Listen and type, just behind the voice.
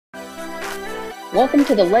Welcome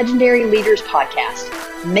to the Legendary Leaders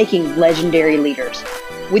Podcast, Making Legendary Leaders,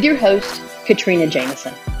 with your host, Katrina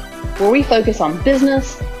Jameson, where we focus on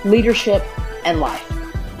business, leadership, and life.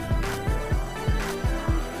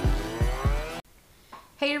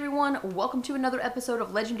 Hey everyone, welcome to another episode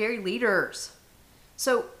of Legendary Leaders.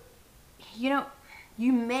 So, you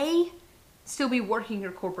may still be working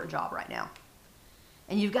your corporate job right now,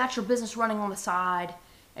 and you've got your business running on the side,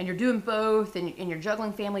 and you're doing both, and you're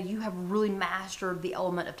juggling family. You have really mastered the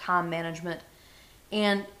element of time management,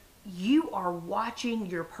 and you are watching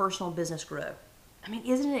your personal business grow. I mean,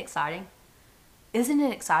 isn't it exciting? Isn't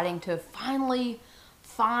it exciting to finally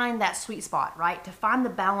find that sweet spot, right? To find the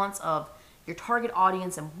balance of your target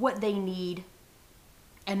audience and what they need,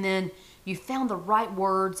 and then you found the right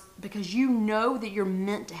words because you know that you're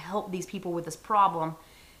meant to help these people with this problem.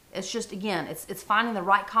 It's just, again, it's finding the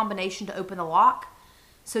right combination to open the lock,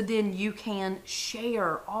 so then you can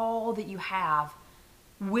share all that you have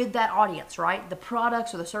with that audience, right? The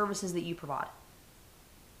products or the services that you provide.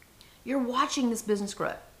 You're watching this business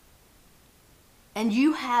grow, and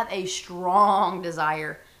you have a strong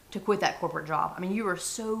desire to quit that corporate job. I mean, you are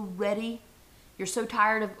so ready. You're so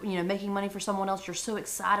tired of, making money for someone else. You're so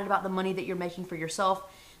excited about the money that you're making for yourself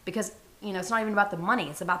because, it's not even about the money.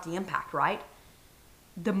 It's about the impact, right?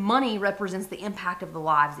 The money represents the impact of the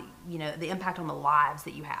lives, the impact on the lives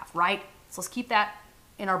that you have, right? So let's keep that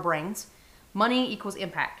in our brains. Money equals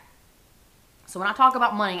impact. So when I talk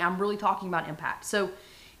about money, I'm really talking about impact. So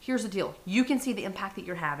here's the deal. You can see the impact that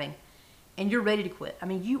you're having, and you're ready to quit. I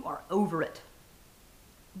mean, you are over it.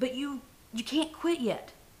 But you can't quit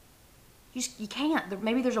yet. You can't.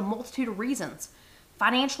 Maybe there's a multitude of reasons.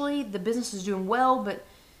 Financially, the business is doing well, but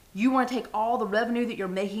you want to take all the revenue that you're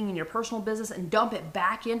making in your personal business and dump it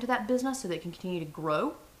back into that business so that it can continue to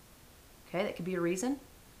grow. Okay, that could be a reason.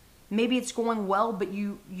 Maybe it's going well, but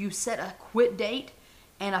you set a quit date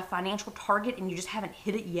and a financial target and you just haven't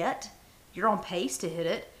hit it yet. You're on pace to hit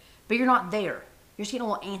it, but you're not there. You're just getting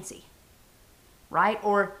a little antsy, right?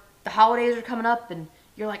 Or the holidays are coming up and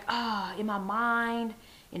you're like, in my mind,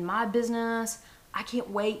 in my business, I can't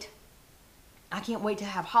wait to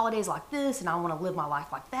have holidays like this, and I want to live my life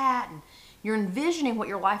like that. And you're envisioning what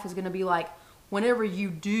your life is going to be like whenever you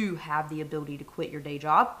do have the ability to quit your day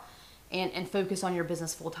job and focus on your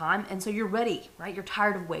business full time. And so you're ready, right? You're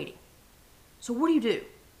tired of waiting. So what do?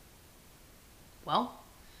 Well,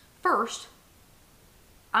 first,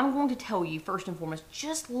 I'm going to tell you, first and foremost,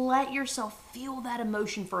 just let yourself feel that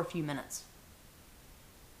emotion for a few minutes.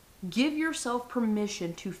 Give yourself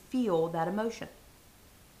permission to feel that emotion.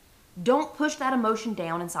 Don't push that emotion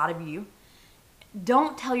down inside of you.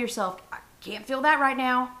 Don't tell yourself, I can't feel that right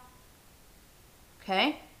now.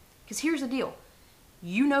 Okay? Because here's the deal.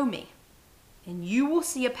 You know me. And you will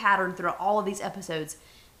see a pattern throughout all of these episodes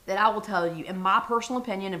that I will tell you, in my personal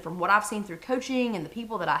opinion, and from what I've seen through coaching and the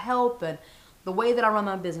people that I help and the way that I run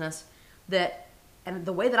my business, and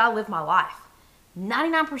the way that I live my life.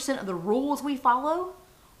 99% of the rules we follow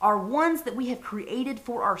are ones that we have created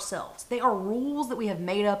for ourselves. They are rules that we have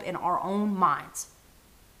made up in our own minds.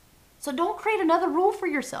 So don't create another rule for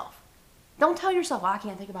yourself. Don't tell yourself, I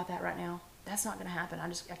can't think about that right now. That's not going to happen.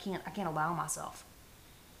 I can't allow myself.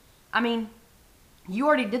 I mean, you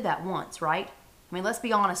already did that once, right? I mean, let's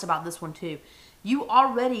be honest about this one too. You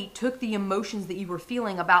already took the emotions that you were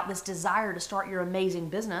feeling about this desire to start your amazing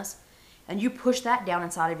business, and you pushed that down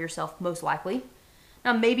inside of yourself, most likely.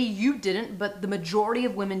 Now, maybe you didn't, but the majority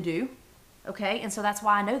of women do, okay? And so that's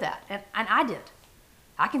why I know that, and I did.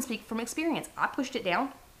 I can speak from experience. I pushed it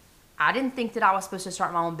down. I didn't think that I was supposed to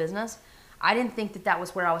start my own business. I didn't think that that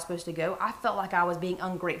was where I was supposed to go. I felt like I was being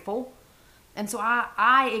ungrateful, and so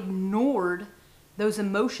I ignored those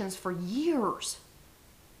emotions for years.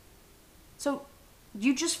 So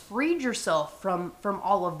you just freed yourself from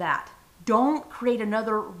all of that. Don't create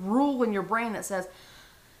another rule in your brain that says,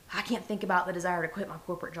 I can't think about the desire to quit my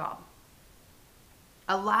corporate job.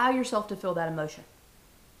 Allow yourself to feel that emotion.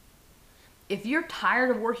 If you're tired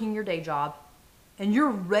of working your day job and you're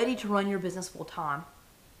ready to run your business full time,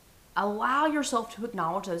 allow yourself to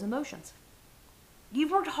acknowledge those emotions.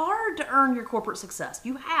 You've worked hard to earn your corporate success.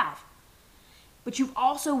 You have. But you've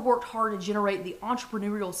also worked hard to generate the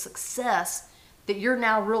entrepreneurial success that you're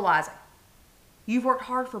now realizing. You've worked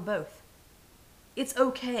hard for both. It's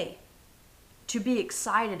okay to be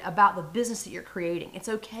excited about the business that you're creating. It's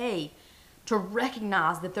okay to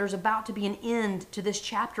recognize that there's about to be an end to this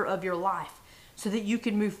chapter of your life so that you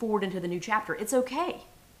can move forward into the new chapter. It's okay.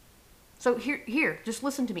 So here, just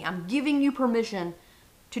listen to me. I'm giving you permission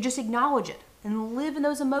to just acknowledge it and live in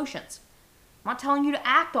those emotions. I'm not telling you to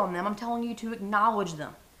act on them. I'm telling you to acknowledge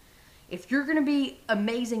them. If you're going to be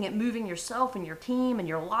amazing at moving yourself and your team and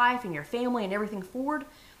your life and your family and everything forward,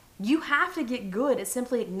 you have to get good at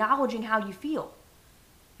simply acknowledging how you feel.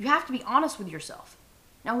 You have to be honest with yourself.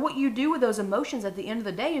 Now, what you do with those emotions at the end of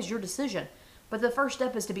the day is your decision. But the first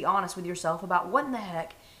step is to be honest with yourself about what in the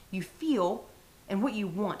heck you feel and what you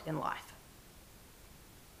want in life.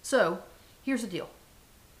 So, here's the deal.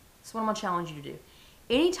 This is what I'm going to challenge you to do.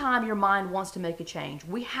 Anytime your mind wants to make a change,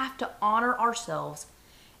 we have to honor ourselves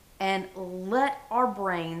and let our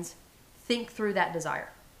brains think through that desire.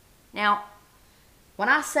 Now, when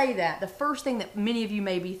I say that, the first thing that many of you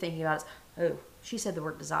may be thinking about is, oh, she said the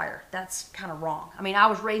word desire. That's kind of wrong. I mean, I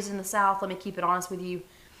was raised in the South. Let me keep it honest with you.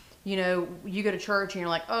 You know, you go to church and you're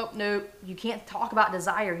like, oh, no, you can't talk about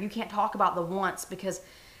desire. You can't talk about the wants because,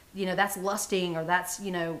 you know, that's lusting or that's,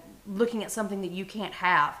 you know, looking at something that you can't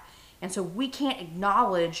have. And so we can't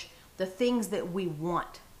acknowledge the things that we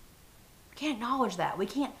want. We can't acknowledge that. We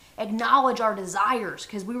can't acknowledge our desires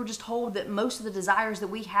because we were just told that most of the desires that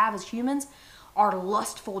we have as humans are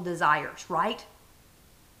lustful desires, right?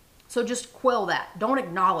 So just quell that. Don't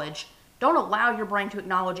acknowledge. Don't allow your brain to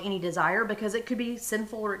acknowledge any desire because it could be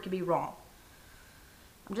sinful or it could be wrong.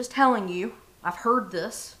 I'm just telling you, I've heard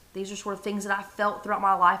this. These are sort of things that I've felt throughout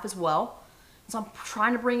my life as well. So I'm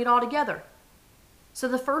trying to bring it all together. So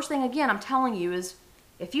the first thing, again, I'm telling you is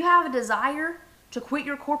if you have a desire to quit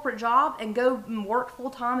your corporate job and go work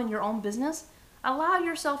full-time in your own business, allow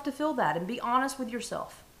yourself to feel that and be honest with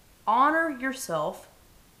yourself. Honor yourself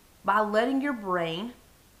by letting your brain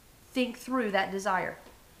think through that desire.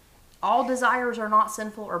 All desires are not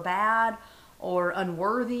sinful or bad or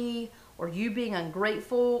unworthy or you being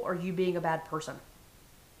ungrateful or you being a bad person.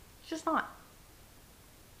 It's just not.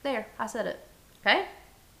 There, I said it. Okay?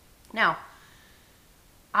 Now,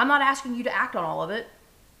 I'm not asking you to act on all of it.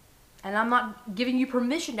 And I'm not giving you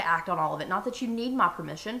permission to act on all of it. Not that you need my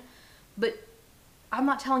permission, but I'm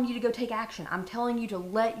not telling you to go take action. I'm telling you to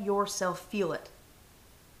let yourself feel it.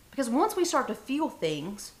 Because once we start to feel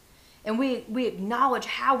things and we acknowledge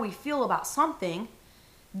how we feel about something,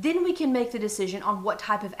 then we can make the decision on what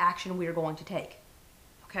type of action we are going to take.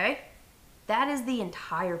 Okay? That is the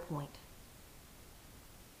entire point.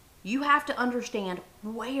 You have to understand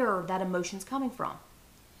where that emotion's coming from.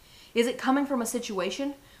 Is it coming from a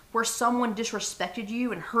situation where someone disrespected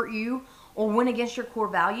you and hurt you or went against your core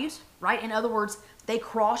values, right? In other words, they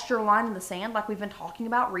crossed your line in the sand like we've been talking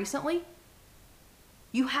about recently.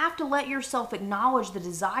 You have to let yourself acknowledge the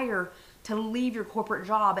desire to leave your corporate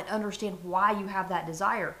job and understand why you have that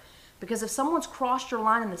desire. Because if someone's crossed your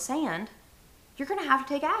line in the sand, you're going to have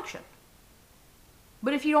to take action.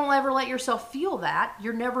 But if you don't ever let yourself feel that,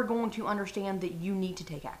 you're never going to understand that you need to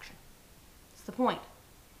take action. That's the point.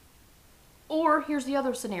 Or here's the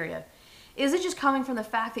other scenario. Is it just coming from the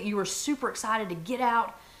fact that you were super excited to get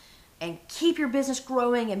out and keep your business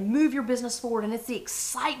growing and move your business forward and it's the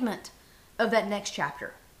excitement of that next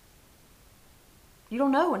chapter? You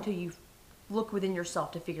don't know until you look within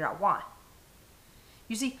yourself to figure out why.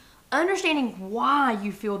 You see, understanding why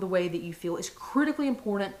you feel the way that you feel is critically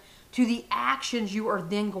important to the actions you are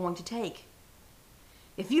then going to take.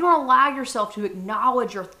 If you don't allow yourself to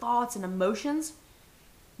acknowledge your thoughts and emotions,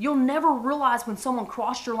 you'll never realize when someone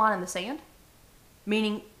crossed your line in the sand,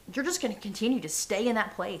 meaning you're just going to continue to stay in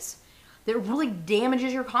that place that really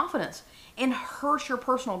damages your confidence and hurts your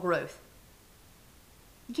personal growth.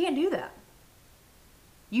 You can't do that.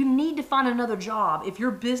 You need to find another job if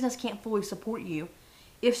your business can't fully support you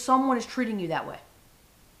if someone is treating you that way.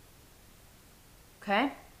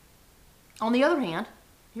 Okay? On the other hand,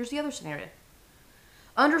 here's the other scenario.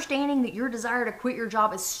 Understanding that your desire to quit your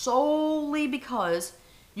job is solely because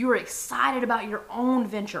you are excited about your own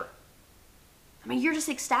venture. I mean, you're just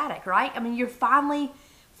ecstatic, right? I mean, you're finally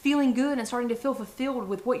feeling good and starting to feel fulfilled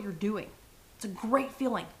with what you're doing. It's a great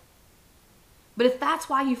feeling. But if that's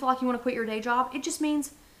why you feel like you want to quit your day job, it just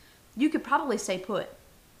means you could probably stay put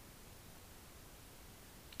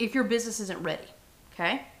if your business isn't ready,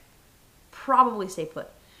 okay? Probably stay put.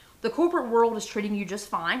 The corporate world is treating you just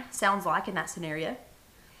fine, sounds like in that scenario.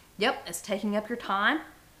 Yep, it's taking up your time,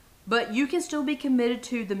 but you can still be committed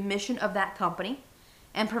to the mission of that company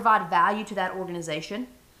and provide value to that organization.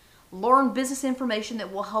 Learn business information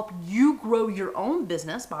that will help you grow your own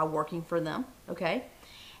business by working for them, okay?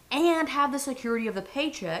 And have the security of the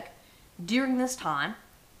paycheck during this time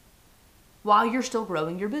while you're still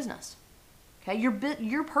growing your business. Okay,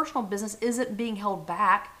 your personal business isn't being held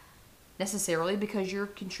back necessarily because you're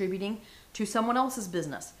contributing to someone else's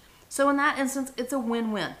business. So in that instance, it's a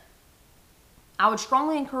win-win. I would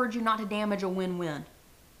strongly encourage you not to damage a win-win,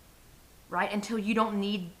 right? Until you don't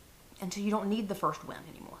need the first win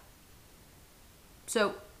anymore.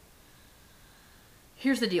 So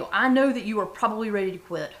Here's the deal. I know that you are probably ready to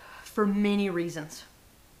quit for many reasons.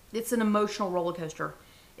 It's an emotional roller coaster.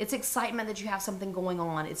 It's excitement that you have something going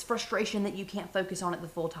on. It's frustration that you can't focus on it the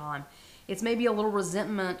full time. It's maybe a little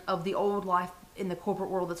resentment of the old life in the corporate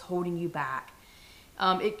world that's holding you back.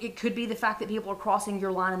 It could be the fact that people are crossing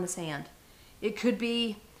your line in the sand. It could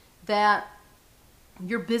be that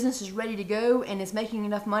your business is ready to go and it's making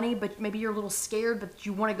enough money, but maybe you're a little scared, but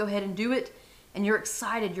you want to go ahead and do it. And you're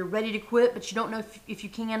excited, you're ready to quit, but you don't know if you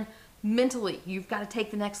can mentally. You've got to take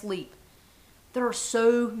the next leap. There are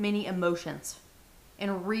so many emotions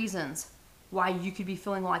and reasons why you could be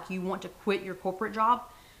feeling like you want to quit your corporate job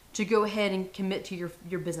to go ahead and commit to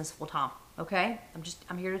your business full time. Okay?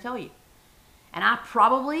 I'm here to tell you. And I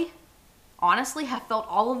probably, honestly, have felt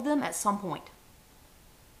all of them at some point.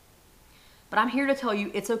 But I'm here to tell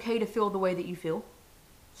you it's okay to feel the way that you feel.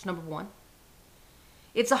 It's number one.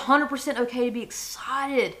 It's 100% okay to be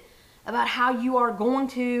excited about how you are going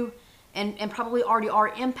to and probably already are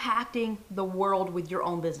impacting the world with your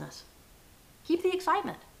own business. Keep the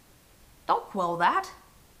excitement. Don't quell that.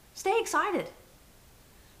 Stay excited.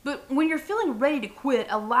 But when you're feeling ready to quit,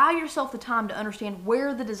 allow yourself the time to understand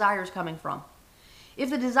where the desire is coming from. If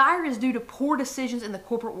the desire is due to poor decisions in the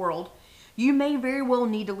corporate world, you may very well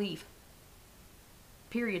need to leave.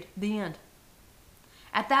 Period. The end.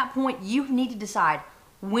 At that point, you need to decide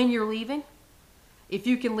when you're leaving, if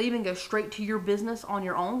you can leave and go straight to your business on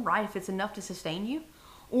your own, right? If it's enough to sustain you,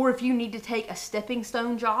 or if you need to take a stepping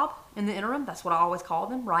stone job in the interim, that's what I always call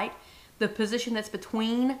them, right? The position that's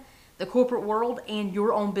between the corporate world and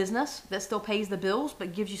your own business that still pays the bills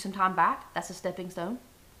but gives you some time back, that's a stepping stone.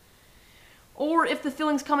 Or if the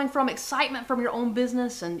feeling's coming from excitement from your own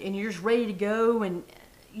business and you're just ready to go and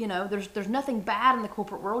you know, there's nothing bad in the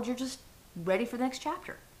corporate world, you're just ready for the next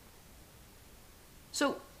chapter.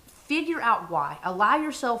 So figure out why. Allow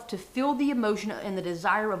yourself to feel the emotion and the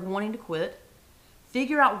desire of wanting to quit.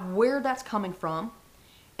 Figure out where that's coming from.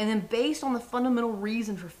 And then based on the fundamental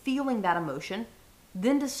reason for feeling that emotion,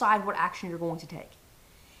 then decide what action you're going to take.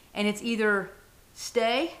 And it's either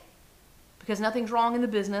stay because nothing's wrong in the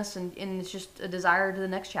business and it's just a desire to the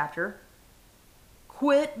next chapter.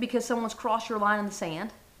 Quit because someone's crossed your line in the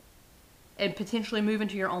sand and potentially move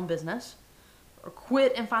into your own business. Or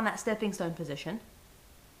quit and find that stepping stone position.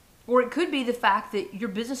 Or it could be the fact that your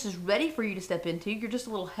business is ready for you to step into, you're just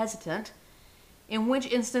a little hesitant, in which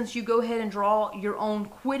instance you go ahead and draw your own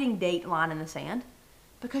quitting date line in the sand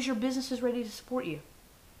because your business is ready to support you.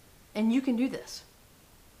 And you can do this.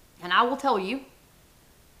 And I will tell you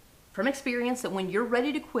from experience that when you're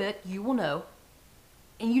ready to quit, you will know,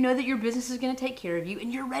 and you know that your business is going to take care of you,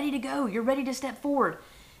 and you're ready to go, you're ready to step forward.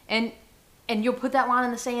 And you'll put that line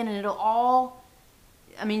in the sand and it'll all,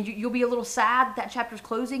 I mean, you'll be a little sad that chapter's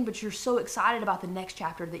closing, but you're so excited about the next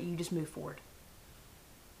chapter that you just move forward.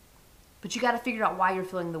 But you got to figure out why you're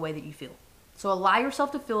feeling the way that you feel. So allow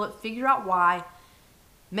yourself to feel it, figure out why,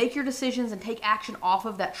 make your decisions and take action off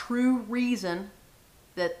of that true reason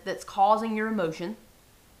that's causing your emotion,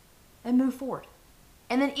 and move forward.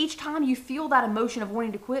 And then each time you feel that emotion of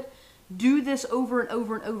wanting to quit, do this over and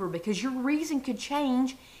over and over because your reason could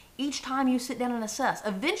change each time you sit down and assess.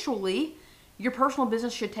 Eventually, your personal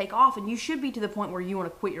business should take off and you should be to the point where you want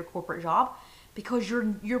to quit your corporate job because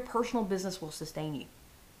your personal business will sustain you.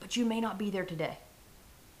 But you may not be there today.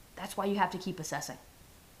 That's why you have to keep assessing.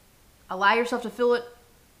 Allow yourself to feel it,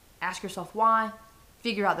 ask yourself why,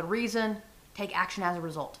 figure out the reason, take action as a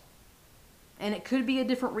result. And it could be a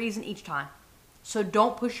different reason each time. So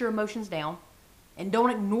don't push your emotions down and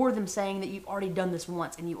don't ignore them saying that you've already done this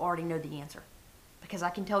once and you already know the answer. Because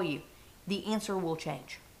I can tell you, the answer will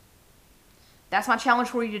change. That's my challenge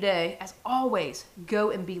for you today. As always,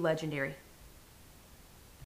 go and be legendary.